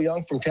remember Michael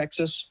Young from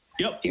Texas?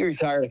 Yep. He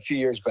retired a few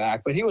years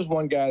back, but he was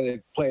one guy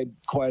that played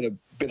quite a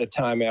bit of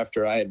time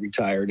after I had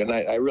retired, and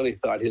I really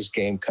thought his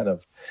game kind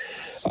of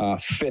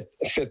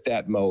fit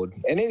that mode.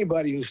 And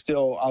anybody who's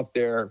still out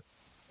there,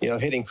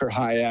 hitting for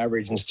high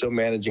average and still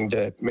managing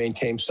to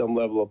maintain some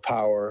level of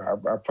power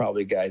are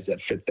probably guys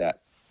that fit that.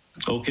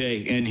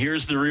 Okay, and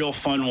here's the real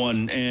fun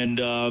one, and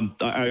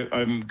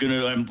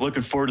I'm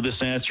looking forward to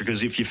this answer,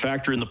 because if you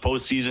factor in the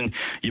postseason,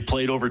 you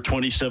played over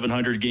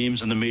 2,700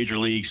 games in the major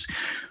leagues.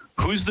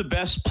 Who's the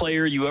best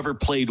player you ever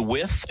played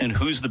with, and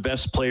who's the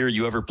best player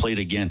you ever played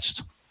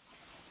against?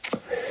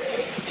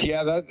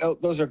 Yeah,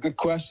 those are good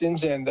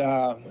questions, and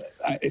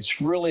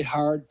it's really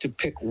hard to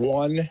pick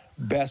one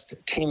best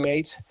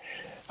teammate.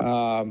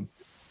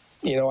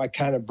 I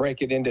kind of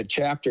break it into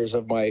chapters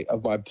of my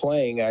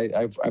playing.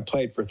 I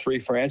played for 3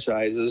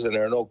 franchises, and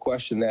there's no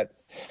question that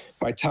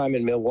my time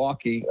in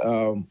Milwaukee,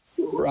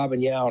 Robin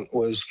Yount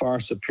was far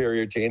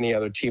superior to any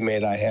other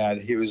teammate I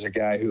had. He was a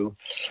guy who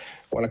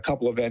won a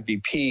couple of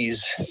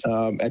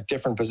MVPs at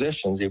different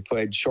positions. He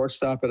played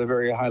shortstop at a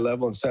very high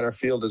level and center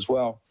field as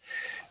well.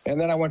 And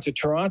then I went to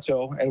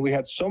Toronto, and we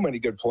had so many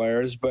good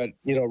players. But,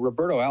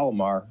 Roberto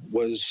Alomar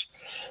was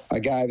a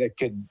guy that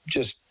could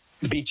just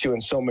beat you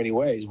in so many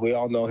ways. We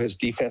all know his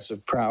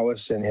defensive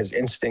prowess and his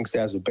instincts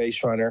as a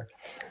base runner,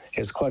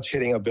 his clutch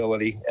hitting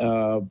ability.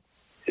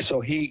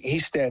 So he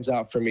stands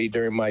out for me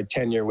during my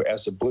tenure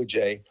as a Blue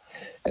Jay.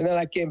 And then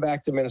I came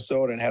back to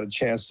Minnesota and had a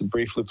chance to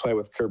briefly play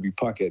with Kirby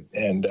Puckett.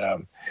 And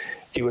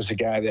he was a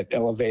guy that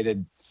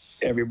elevated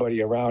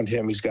everybody around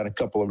him. He had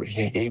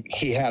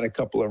a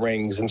couple of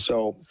rings. And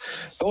so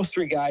those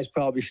 3 guys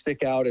probably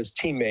stick out as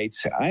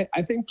teammates. I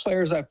think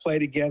players I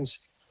played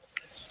against,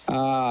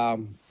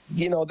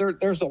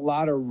 there's a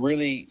lot of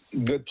really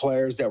good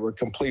players that were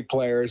complete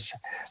players.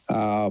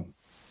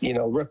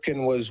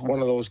 Ripken was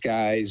one of those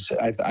guys.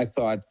 I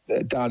thought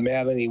Don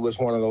Mattingly was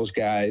one of those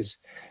guys.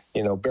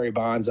 Barry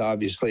Bonds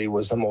obviously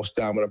was the most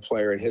dominant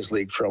player in his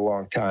league for a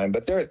long time.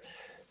 But they're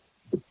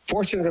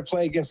fortunate to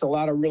play against a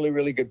lot of really,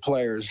 really good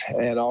players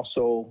and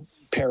also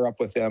pair up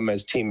with them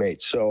as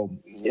teammates. So,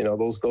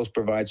 those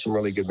provide some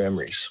really good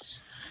memories.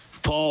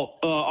 Paul,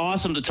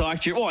 awesome to talk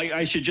to you. Oh,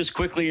 I should just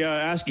quickly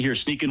ask you here,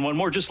 sneak in one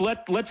more. Just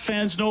let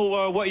fans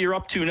know what you're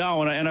up to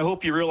now, and I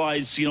hope you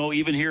realize,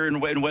 even here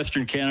in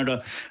Western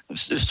Canada,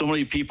 so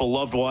many people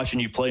loved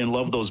watching you play and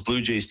love those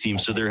Blue Jays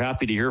teams, so they're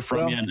happy to hear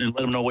from you and let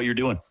them know what you're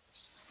doing.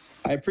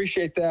 I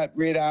appreciate that,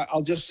 Reed.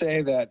 I'll just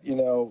say that,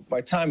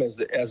 my time as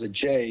a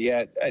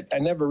Jay, I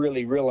never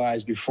really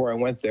realized before I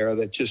went there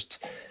that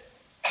just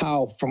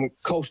how from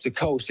coast to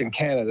coast in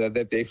Canada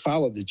that they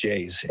followed the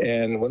Jays.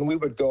 And when we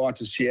would go out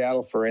to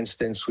Seattle, for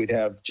instance, we'd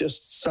have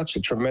just such a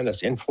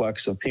tremendous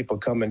influx of people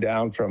coming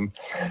down from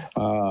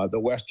the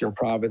western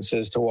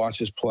provinces to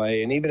watch us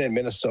play. And even in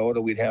Minnesota,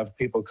 we'd have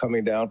people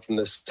coming down from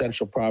the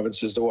central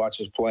provinces to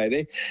watch us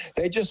play.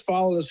 They just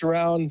followed us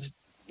around,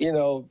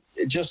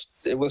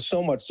 with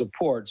so much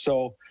support.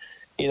 So,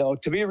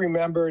 to be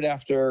remembered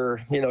after,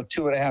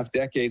 2.5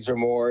 decades or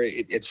more,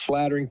 it's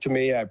flattering to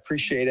me. I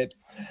appreciate it.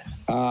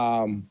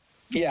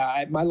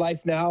 My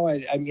life now,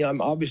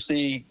 I'm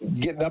obviously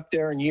getting up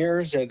there in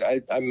years, and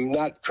I'm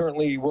not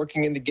currently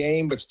working in the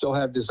game, but still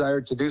have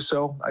desire to do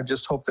so. I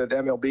just hope that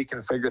MLB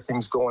can figure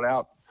things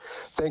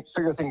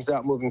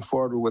out moving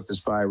forward with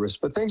this virus.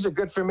 But things are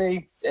good for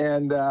me,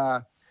 and,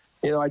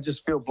 I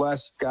just feel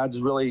blessed.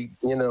 God's really,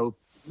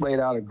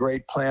 laid out a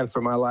great plan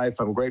for my life.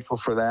 I'm grateful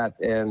for that,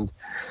 and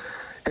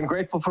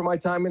grateful for my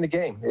time in the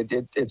game.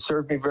 It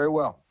served me very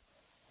well.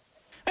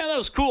 And that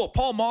was cool.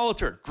 Paul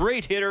Molitor,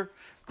 great hitter,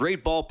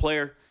 great ball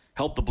player,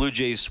 helped the Blue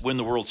Jays win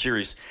the World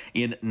Series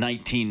in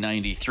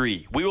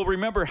 1993. We will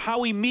remember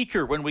Howie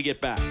Meeker when we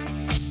get back.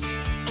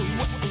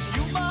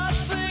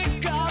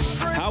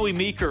 Howie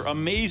Meeker,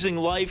 amazing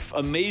life,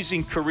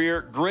 amazing career,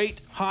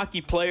 great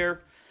hockey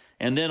player,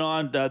 and then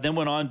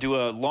went on to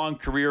a long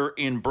career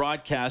in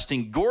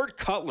broadcasting. Gord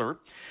Cutler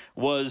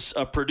was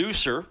a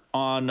producer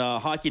on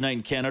Hockey Night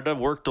in Canada,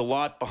 worked a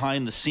lot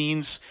behind the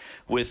scenes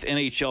with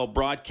NHL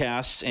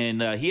broadcasts,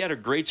 and he had a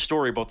great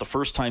story about the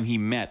first time he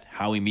met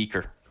Howie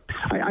Meeker.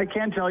 I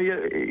can tell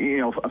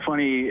you, a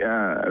funny,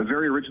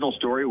 very original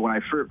story when I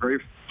very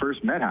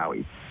first met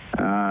Howie,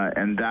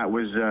 and that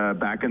was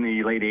back in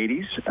the late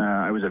 80s.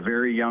 I was a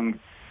very young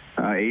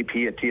AP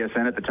at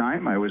TSN at the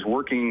time. I was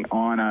working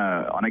on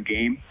a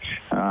game.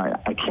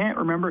 I can't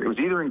remember. It was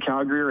either in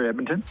Calgary or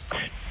Edmonton,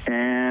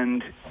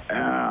 and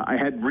I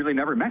had really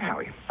never met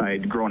Howie.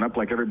 I'd grown up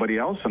like everybody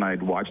else, and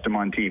I'd watched him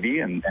on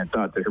TV and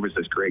thought that there was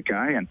this great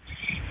guy. And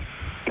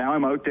now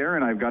I'm out there,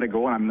 and I've got to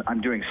go, and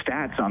I'm doing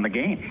stats on the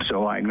game.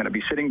 So I'm going to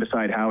be sitting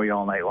beside Howie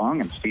all night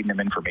long and feeding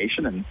him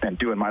information and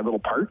doing my little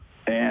part.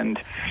 And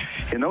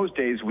in those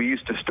days, we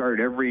used to start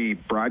every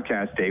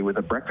broadcast day with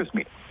a breakfast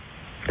meeting.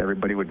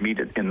 Everybody would meet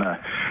in the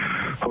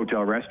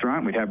hotel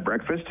restaurant. We'd have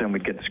breakfast, and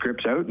we'd get the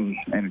scripts out,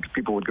 and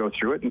people would go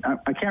through it. And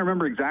I can't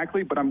remember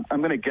exactly, but I'm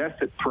going to guess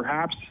that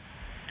perhaps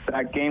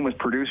that game was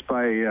produced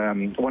by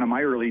one of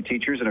my early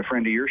teachers and a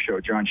friend of your show,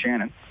 John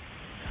Shannon.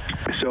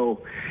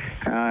 So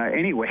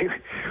anyway,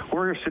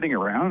 we're sitting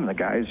around, and the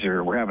guys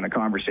we're having a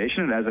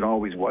conversation, and as it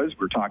always was,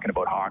 we're talking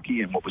about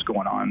hockey and what was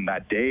going on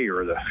that day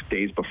or the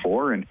days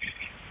before. And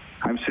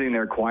I'm sitting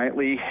there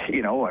quietly,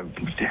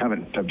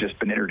 I've just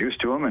been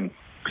introduced to him, and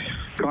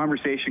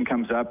conversation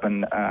comes up,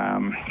 and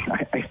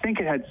I think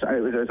it had,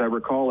 as I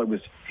recall, it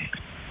was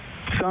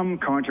some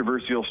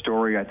controversial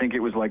story. I think it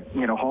was like,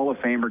 Hall of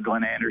Famer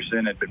Glenn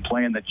Anderson had been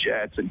playing the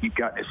Jets, and he'd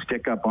gotten his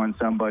stick up on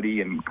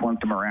somebody and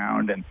clunked him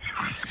around,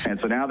 and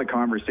so now the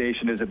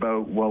conversation is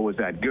about, well, was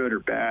that good or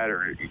bad,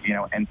 or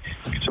and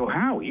so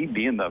Howie,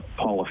 being the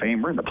Hall of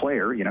Famer and the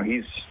player,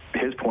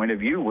 his point of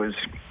view was,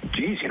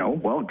 geez,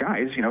 well,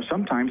 guys,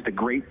 sometimes the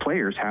great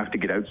players have to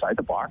get outside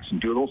the box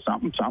and do a little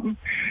something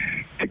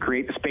to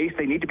create the space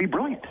they need to be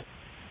brilliant.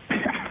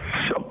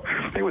 So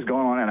it was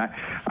going on, and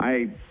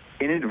I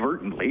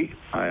inadvertently,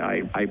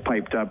 I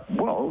piped up,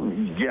 well,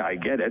 yeah, I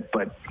get it,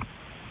 but,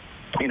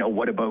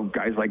 what about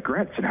guys like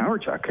Gretz and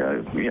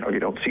Howardchuk? You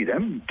don't see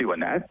them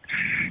doing that,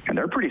 and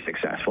they're pretty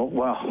successful.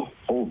 Well,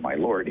 oh, my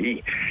Lord,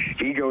 he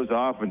goes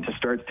off and just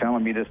starts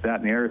telling me this, that,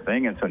 and the other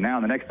thing, and so now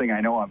the next thing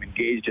I know, I'm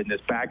engaged in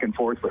this back and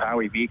forth with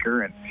Howie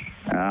Meeker, and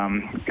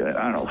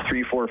I don't know,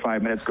 3, 4,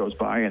 5 minutes goes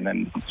by, and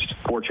then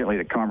fortunately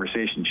the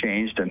conversation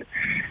changed,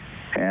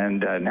 and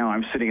now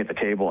I'm sitting at the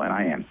table, and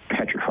I am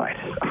petrified.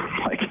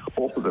 Like,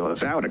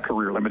 that was a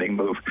career-limiting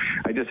move.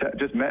 I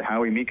just met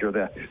Howie Meeker,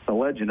 the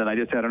legend, and I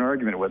just had an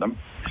argument with him.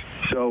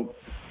 So,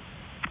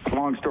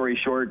 long story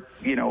short,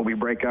 we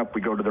break up,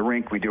 we go to the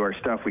rink, we do our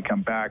stuff, we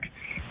come back.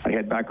 I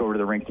head back over to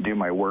the rink to do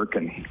my work,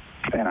 and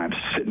I'm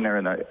sitting there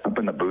up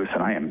in the booth,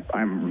 and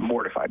I'm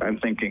mortified. I'm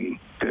thinking,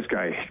 this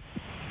guy,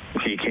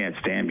 he can't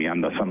stand me.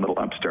 I'm some little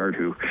upstart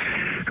who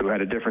had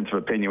a difference of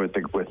opinion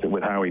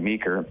with Howie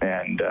Meeker,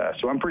 and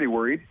so I'm pretty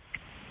worried.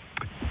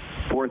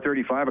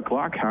 4:30, 5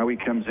 o'clock, Howie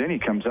comes in. He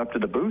comes up to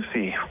the booth.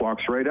 He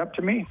walks right up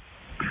to me.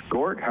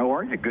 Gord, how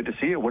are you? Good to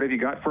see you. What have you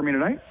got for me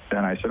tonight?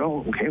 And I said,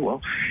 oh, okay,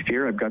 well,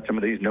 here, I've got some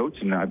of these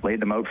notes, and I've laid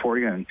them out for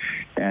you.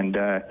 And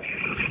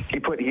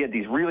he had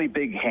these really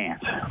big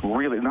hands,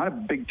 really, not a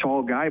big,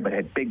 tall guy, but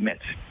had big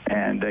mitts.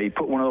 And he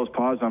put one of those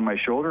paws on my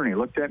shoulder, and he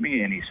looked at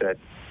me, and he said,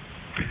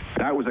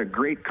 that was a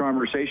great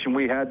conversation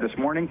we had this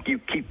morning. You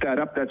keep that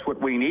up. That's what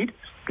we need.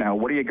 Now,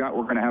 what do you got?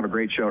 We're going to have a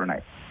great show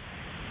tonight.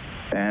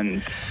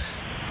 And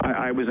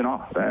I was in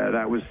awe.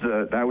 That was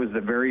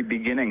the very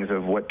beginnings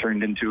of what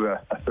turned into a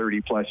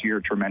 30-plus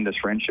year tremendous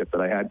friendship that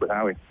I had with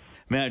Howie.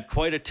 Man,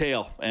 quite a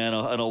tale, and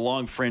a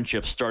long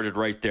friendship started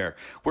right there.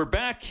 We're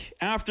back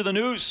after the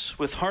news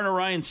with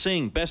Harnarayan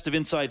Singh, best of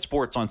Inside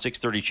Sports on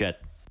 630 CHED.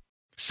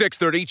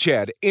 630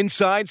 CHED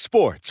Inside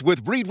Sports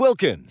with Reed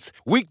Wilkins.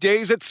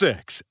 Weekdays at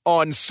 6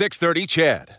 on 630 CHED.